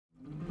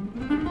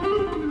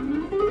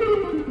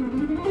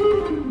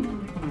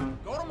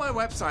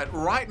my website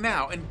right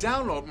now and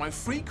download my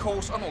free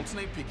course on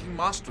alternate picking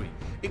mastery.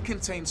 It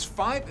contains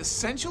 5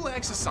 essential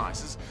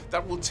exercises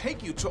that will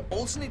take you to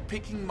alternate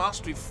picking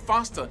mastery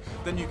faster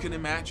than you can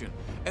imagine.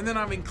 And then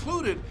I've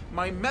included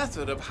my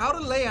method of how to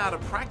lay out a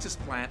practice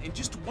plan in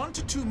just 1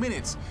 to 2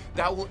 minutes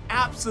that will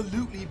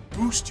absolutely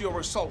boost your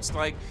results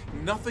like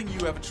nothing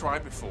you ever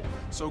tried before.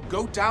 So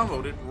go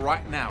download it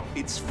right now.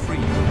 It's free.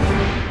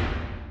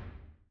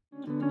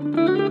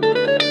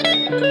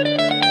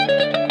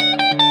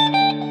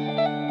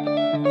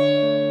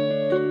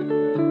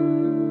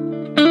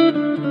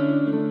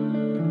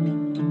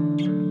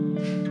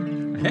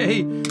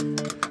 Hey,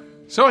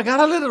 so I got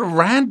a little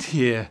rant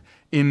here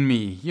in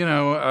me, you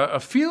know, a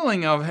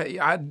feeling of, hey,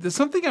 there's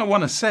something I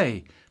want to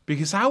say,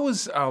 because I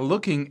was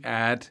looking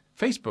at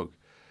Facebook,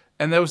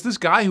 and there was this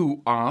guy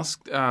who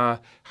asked,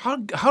 how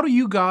do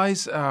you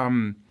guys,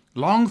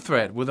 long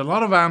thread with a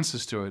lot of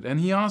answers to it, and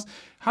he asked,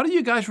 how do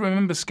you guys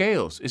remember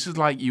scales? Is it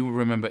like you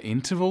remember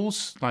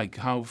intervals, like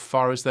how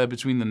far is there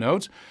between the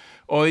notes?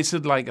 Or is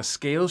it like a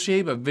scale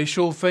shape, a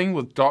visual thing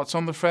with dots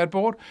on the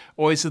fretboard?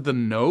 Or is it the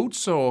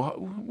notes? Or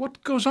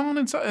what goes on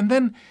inside? And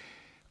then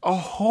a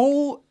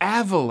whole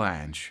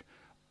avalanche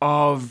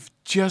of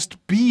just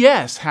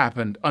BS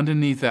happened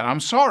underneath that. I'm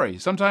sorry.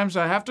 Sometimes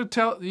I have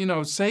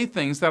to say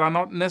things that are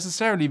not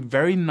necessarily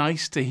very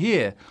nice to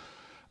hear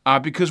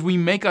because we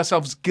make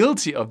ourselves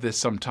guilty of this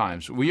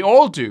sometimes. We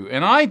all do,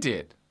 and I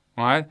did,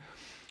 right?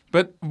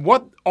 But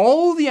what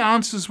all the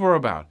answers were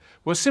about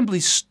were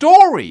simply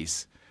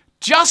stories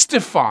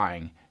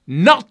justifying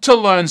not to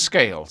learn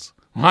scales,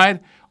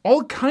 right?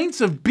 All kinds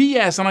of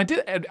BS, and I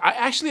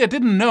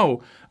didn't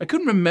know, I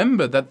couldn't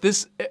remember that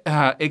this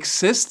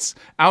exists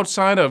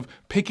outside of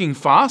picking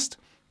fast.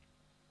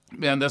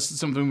 And that's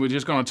something we're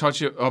just going to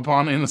touch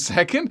upon in a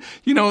second.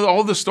 You know,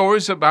 all the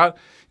stories about,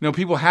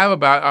 people have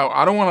about, oh,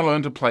 I don't want to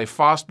learn to play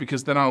fast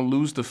because then I'll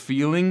lose the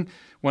feeling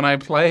when I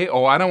play,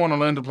 or I don't want to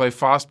learn to play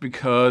fast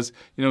because,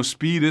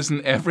 speed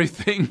isn't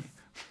everything.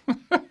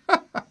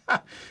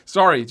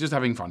 Sorry, just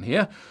having fun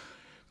here.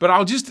 But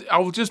I'll just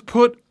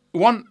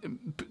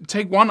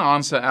take one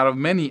answer out of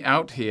many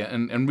out here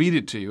and read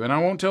it to you. And I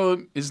won't tell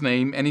his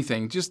name,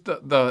 anything. Just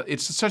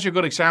it's such a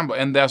good example.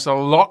 And there's a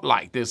lot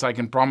like this, I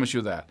can promise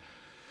you that.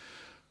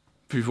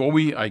 Before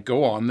I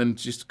go on, then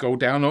just go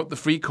download the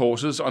free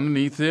courses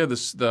underneath here,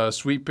 the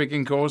sweep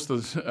picking course,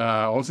 the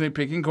alternate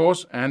picking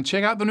course, and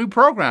check out the new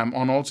program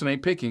on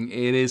alternate picking.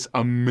 It is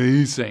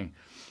amazing.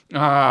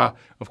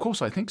 Of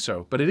course I think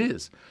so, but it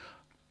is.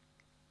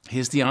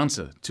 Here's the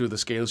answer to the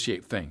scale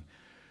shape thing.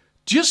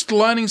 Just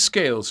learning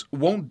scales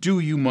won't do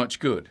you much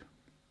good.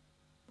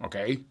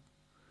 Okay?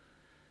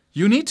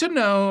 You need to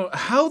know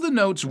how the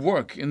notes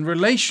work in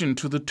relation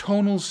to the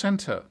tonal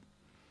center.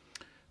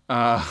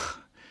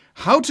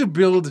 How to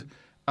build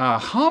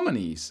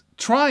harmonies,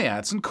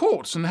 triads, and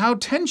chords, and how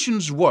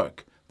tensions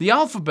work. The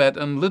alphabet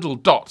and little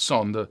dots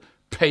on the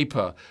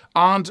paper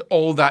aren't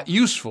all that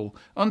useful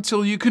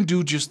until you can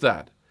do just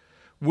that.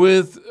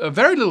 With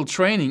very little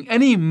training,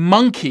 any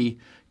monkey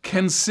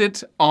can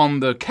sit on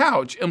the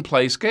couch and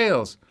play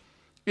scales.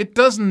 It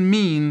doesn't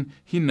mean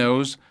he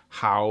knows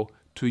how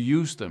to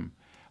use them.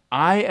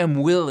 I am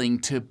willing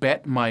to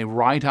bet my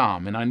right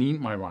arm, and I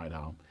need my right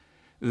arm,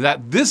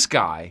 that this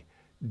guy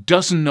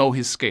doesn't know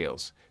his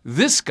scales.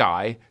 This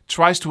guy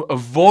tries to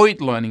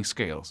avoid learning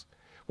scales.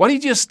 What he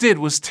just did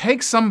was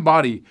take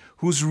somebody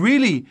who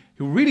really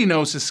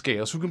knows his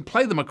scales, who can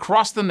play them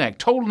across the neck,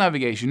 total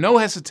navigation, no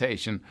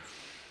hesitation,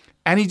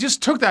 and he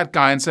just took that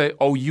guy and said,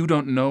 oh, you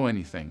don't know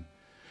anything.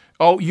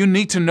 Oh, you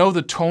need to know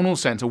the tonal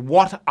center.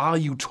 What are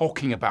you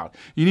talking about?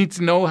 You need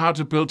to know how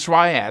to build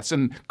triads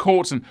and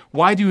chords, and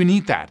why do you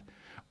need that?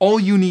 All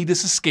you need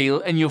is a scale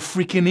and your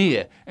freaking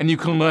ear, and you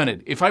can learn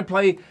it. If I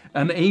play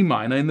an A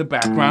minor in the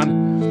background,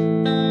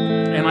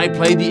 and I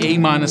play the A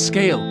minor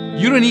scale,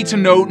 you don't need to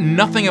know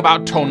nothing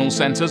about tonal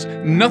centers,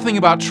 nothing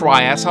about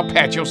triads,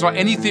 arpeggios, or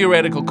any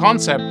theoretical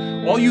concept.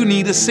 All you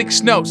need is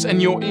 6 notes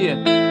and your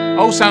ear.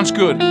 Oh, sounds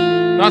good.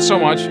 Not so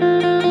much.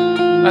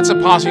 That's a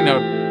passing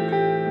note.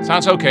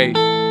 Sounds okay.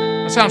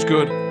 That sounds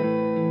good.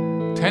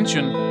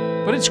 Tension.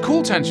 But it's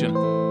cool tension.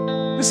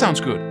 This sounds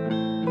good.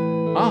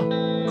 Ah,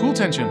 cool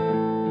tension.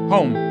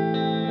 Home.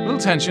 Little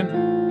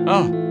tension.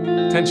 Ah,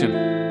 tension.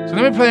 So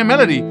let me play a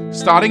melody,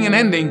 starting and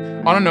ending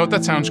on a note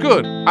that sounds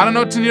good. I don't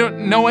know to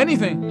know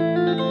anything.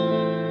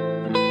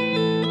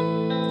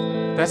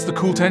 That's the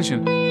cool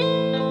tension.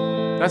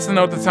 That's the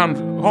note that sounds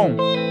home.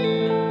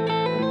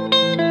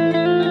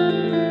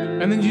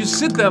 And then you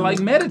sit there like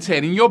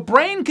meditating. Your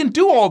brain can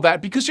do all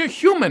that because you're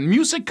human.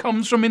 Music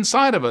comes from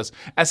inside of us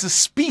as a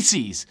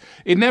species.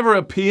 It never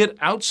appeared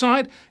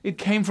outside. It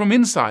came from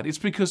inside. It's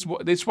because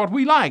it's what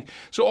we like.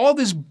 So all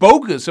this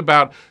bogus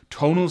about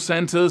tonal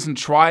centers and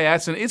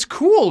triads, and it's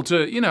cool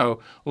to,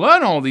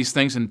 learn all these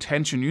things and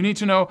tension. You need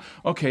to know,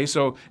 okay,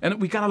 so,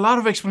 and we got a lot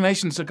of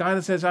explanations. A guy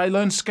that says, I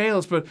learn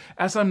scales, but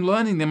as I'm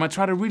learning them, I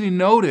try to really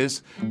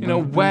notice,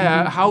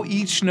 how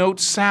each note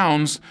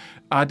sounds,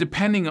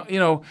 depending,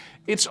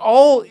 it's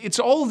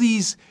all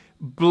these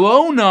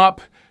blown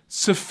up,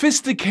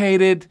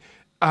 sophisticated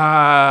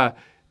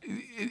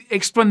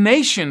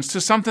explanations to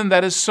something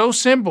that is so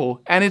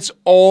simple, and it's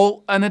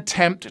all an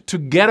attempt to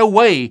get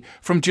away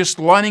from just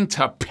learning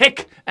to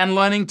pick and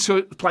learning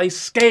to play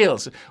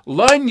scales.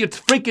 Learn your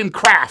freaking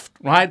craft,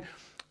 right?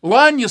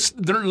 Learn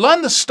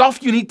the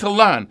stuff you need to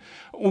learn.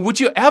 Would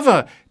you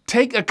ever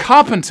take a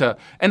carpenter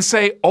and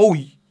say, oh,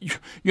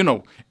 you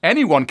know,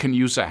 anyone can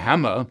use a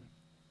hammer?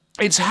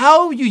 It's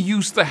how you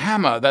use the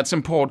hammer that's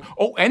important.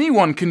 Oh,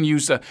 anyone can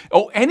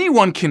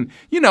anyone can,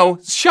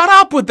 shut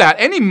up with that.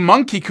 Any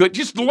monkey could.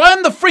 Just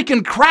learn the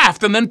freaking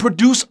craft and then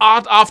produce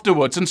art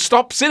afterwards, and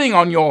stop sitting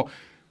on your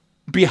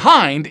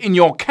behind in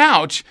your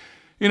couch,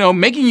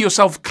 making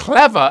yourself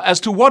clever as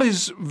to what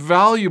is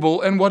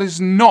valuable and what is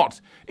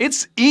not.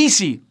 It's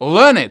easy.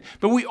 Learn it.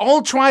 But we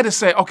all try to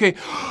say, okay,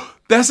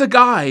 there's a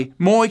guy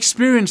more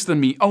experienced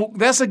than me. Oh,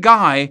 there's a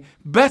guy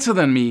better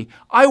than me.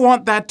 I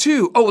want that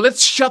too. Oh,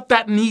 let's shut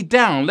that need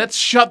down. Let's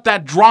shut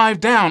that drive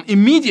down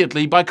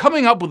immediately by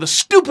coming up with a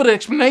stupid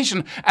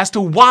explanation as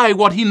to why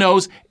what he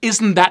knows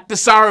isn't that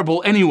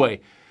desirable anyway.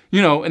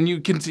 And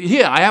you can see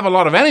here, I have a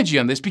lot of energy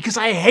on this because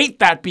I hate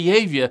that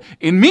behavior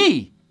in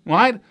me,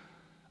 right?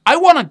 I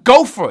want to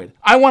go for it.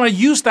 I want to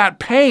use that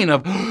pain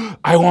of,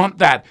 I want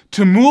that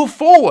to move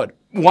forward.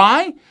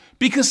 Why?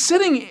 Because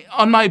sitting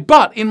on my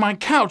butt in my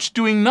couch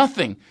doing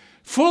nothing,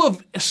 full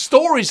of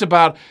stories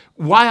about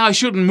why I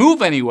shouldn't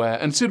move anywhere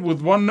and sit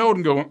with one note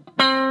and go,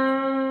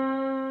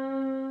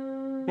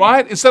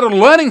 right? Instead of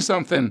learning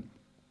something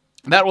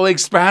that will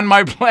expand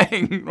my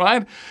playing,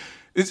 right?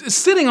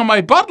 Sitting on my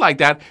butt like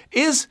that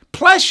is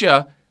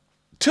pleasure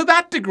to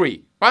that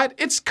degree, right?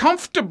 It's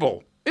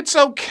comfortable. It's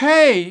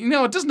okay.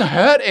 It doesn't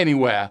hurt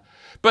anywhere.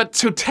 But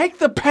to take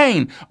the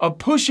pain of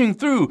pushing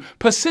through,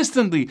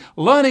 persistently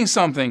learning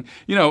something,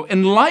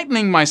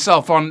 enlightening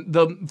myself on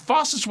the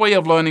fastest way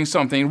of learning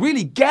something,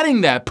 really getting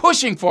there,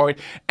 pushing for it,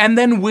 and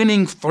then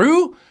winning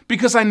through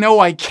because I know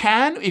I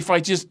can if I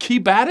just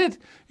keep at it,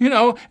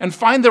 and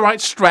find the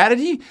right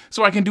strategy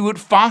so I can do it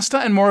faster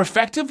and more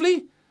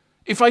effectively.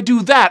 If I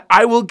do that,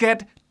 I will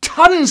get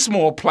tons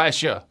more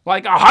pleasure,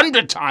 like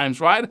 100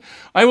 times, right?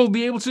 I will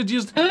be able to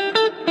just...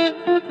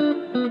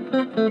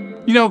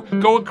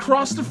 go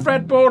across the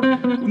fretboard.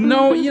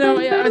 No,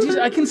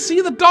 I can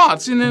see the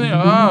dots.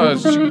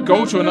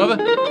 Go to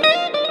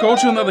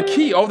another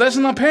key. Oh, there's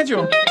an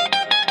arpeggio.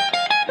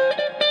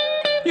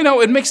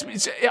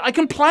 I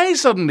can play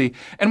suddenly.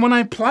 And when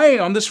I play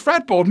on this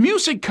fretboard,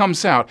 music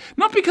comes out.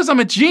 Not because I'm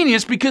a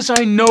genius, because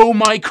I know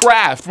my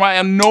craft, right?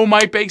 I know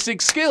my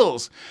basic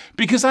skills.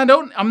 Because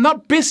I'm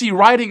not busy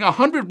writing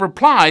 100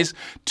 replies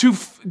to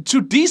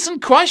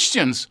decent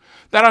questions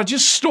that are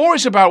just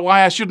stories about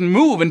why I shouldn't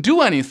move and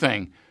do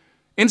anything.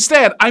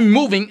 Instead, I'm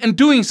moving and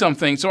doing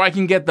something so I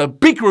can get the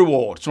big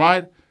rewards,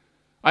 right?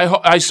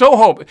 I so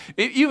hope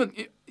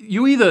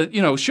you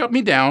either shut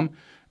me down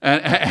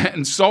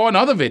and saw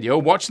another video,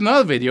 watched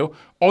another video,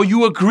 or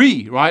you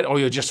agree, right? Or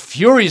you're just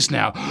furious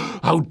now.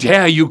 How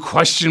dare you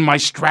question my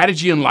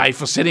strategy in life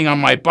for sitting on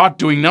my butt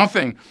doing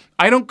nothing?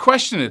 I don't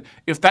question it.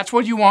 If that's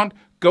what you want,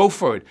 go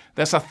for it.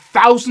 There's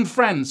 1,000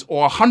 friends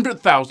or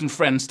 100,000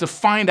 friends to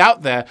find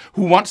out there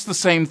who wants the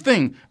same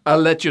thing,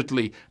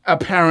 allegedly,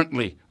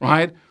 apparently,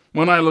 right?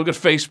 When I look at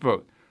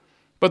Facebook.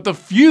 But the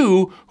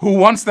few who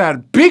wants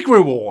that big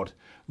reward,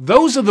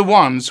 those are the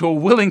ones who are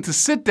willing to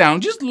sit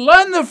down, just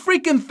learn the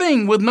freaking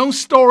thing with no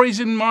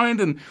stories in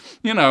mind and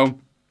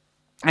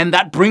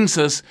that brings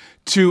us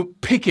to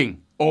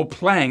picking or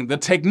playing the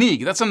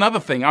technique. That's another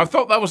thing. I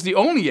thought that was the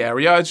only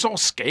area. I saw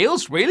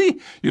scales, really?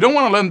 You don't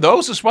want to learn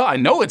those as well? I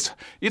know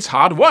it's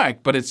hard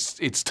work, but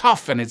it's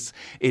tough and it's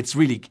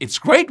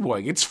great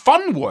work. It's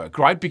fun work,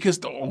 right? Because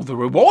all the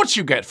rewards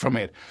you get from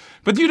it.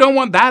 But you don't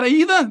want that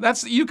either?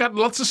 You got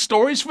lots of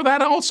stories for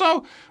that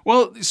also?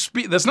 Well,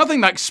 there's nothing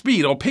like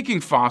speed or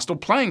picking fast or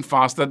playing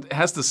fast that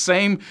has the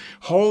same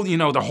whole,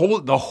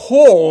 the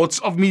hordes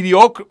of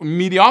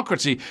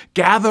mediocrity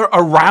gather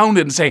around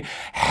it and say,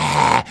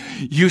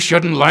 you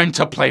shouldn't learn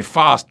to play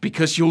fast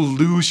because you'll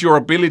lose your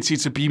ability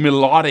to be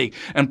melodic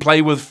and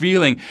play with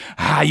feeling.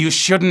 You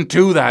shouldn't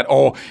do that.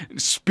 Or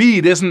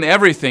speed isn't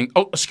everything.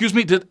 Oh, excuse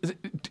me,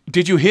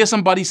 did you hear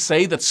somebody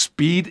say that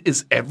speed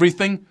is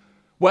everything?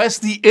 Where's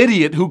the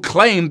idiot who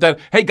claimed that,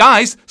 hey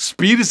guys,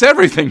 speed is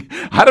everything.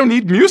 I don't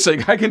need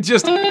music. I can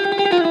just,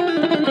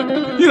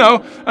 I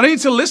don't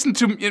need to listen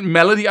to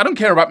melody. I don't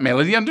care about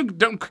melody. I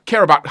don't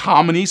care about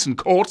harmonies and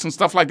chords and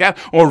stuff like that,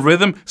 or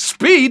rhythm.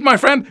 Speed, my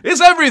friend,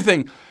 is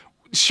everything.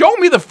 Show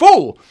me the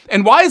fool.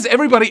 And why is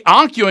everybody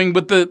arguing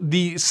with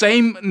the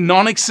same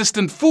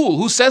non-existent fool?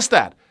 Who says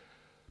that?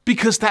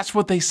 Because that's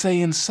what they say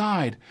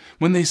inside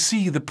when they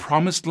see the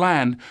promised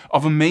land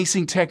of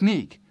amazing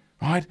technique.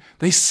 Right?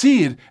 They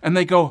see it and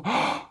they go,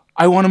 oh,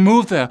 I want to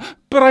move there,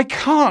 but I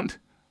can't.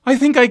 I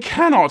think I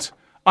cannot.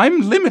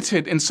 I'm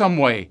limited in some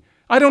way.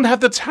 I don't have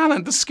the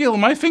talent, the skill.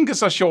 My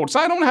fingers are short, so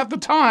I don't have the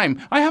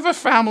time. I have a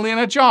family and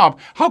a job.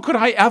 How could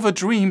I ever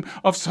dream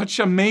of such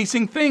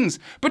amazing things?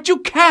 But you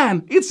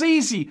can. It's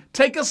easy.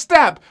 Take a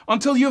step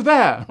until you're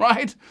there,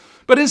 right?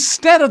 But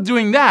instead of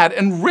doing that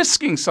and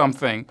risking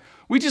something,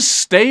 we just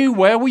stay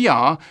where we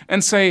are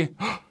and say,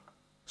 oh,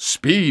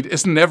 speed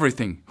isn't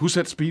everything. Who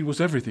said speed was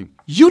everything?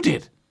 You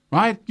did,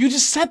 right? You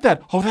just said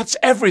that. Oh, that's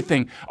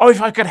everything. Oh,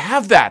 if I could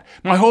have that,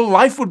 my whole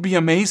life would be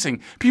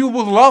amazing. People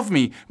would love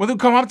me. When they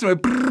come up to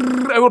me,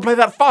 I would play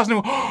that fast.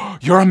 And oh,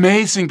 you're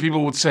amazing,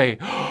 people would say.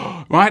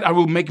 Right? I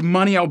will make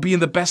money. I'll be in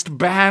the best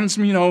bands,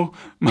 you know.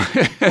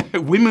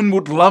 Women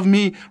would love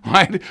me,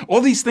 right?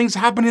 All these things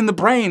happen in the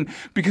brain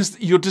because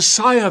you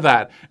desire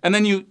that. And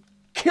then you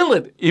kill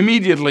it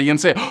immediately and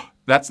say, oh,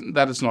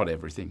 that is not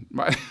everything,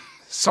 right?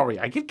 Sorry,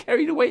 I get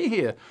carried away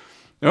here.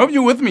 I hope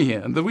you're with me here.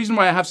 And the reason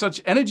why I have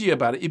such energy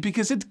about it is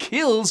because it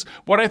kills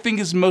what I think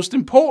is most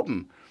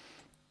important,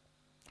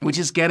 which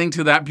is getting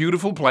to that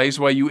beautiful place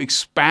where you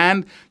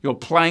expand your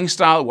playing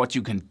style, what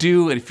you can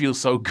do, and it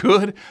feels so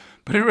good.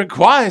 But it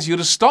requires you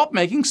to stop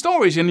making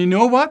stories. And you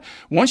know what?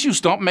 Once you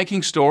stop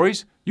making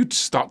stories, you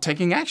start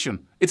taking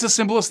action. It's as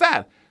simple as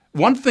that.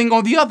 One thing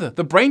or the other.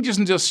 The brain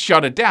doesn't just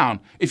shut it down.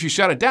 If you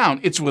shut it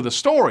down, it's with a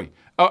story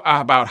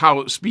about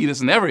how speed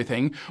isn't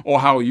everything,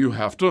 or how you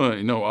have to,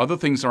 other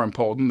things are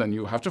important, and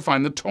you have to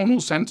find the tonal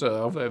center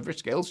of every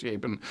scale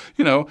shape. And,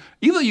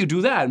 either you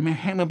do that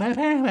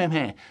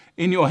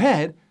in your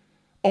head,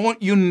 or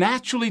you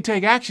naturally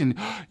take action.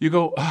 You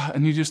go,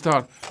 and you just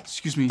start,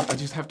 excuse me, I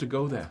just have to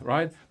go there,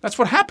 right? That's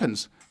what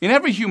happens in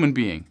every human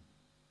being.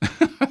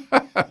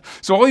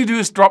 So all you do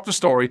is drop the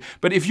story.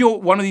 But if you're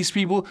one of these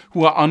people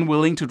who are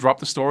unwilling to drop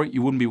the story,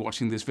 you wouldn't be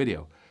watching this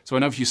video. So I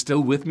know if you're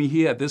still with me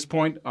here at this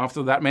point,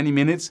 after that many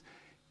minutes,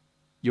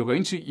 you're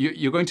going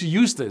to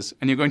use this,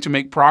 and you're going to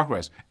make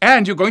progress.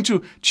 And you're going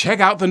to check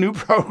out the new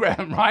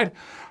program, right?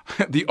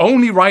 The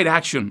only right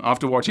action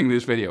after watching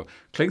this video.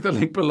 Click the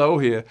link below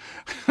here.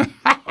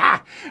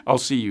 I'll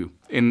see you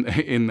in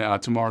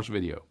tomorrow's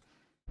video.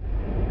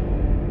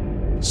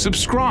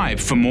 Subscribe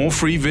for more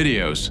free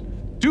videos.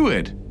 Do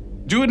it.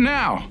 Do it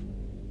now.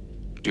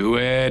 Do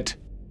it.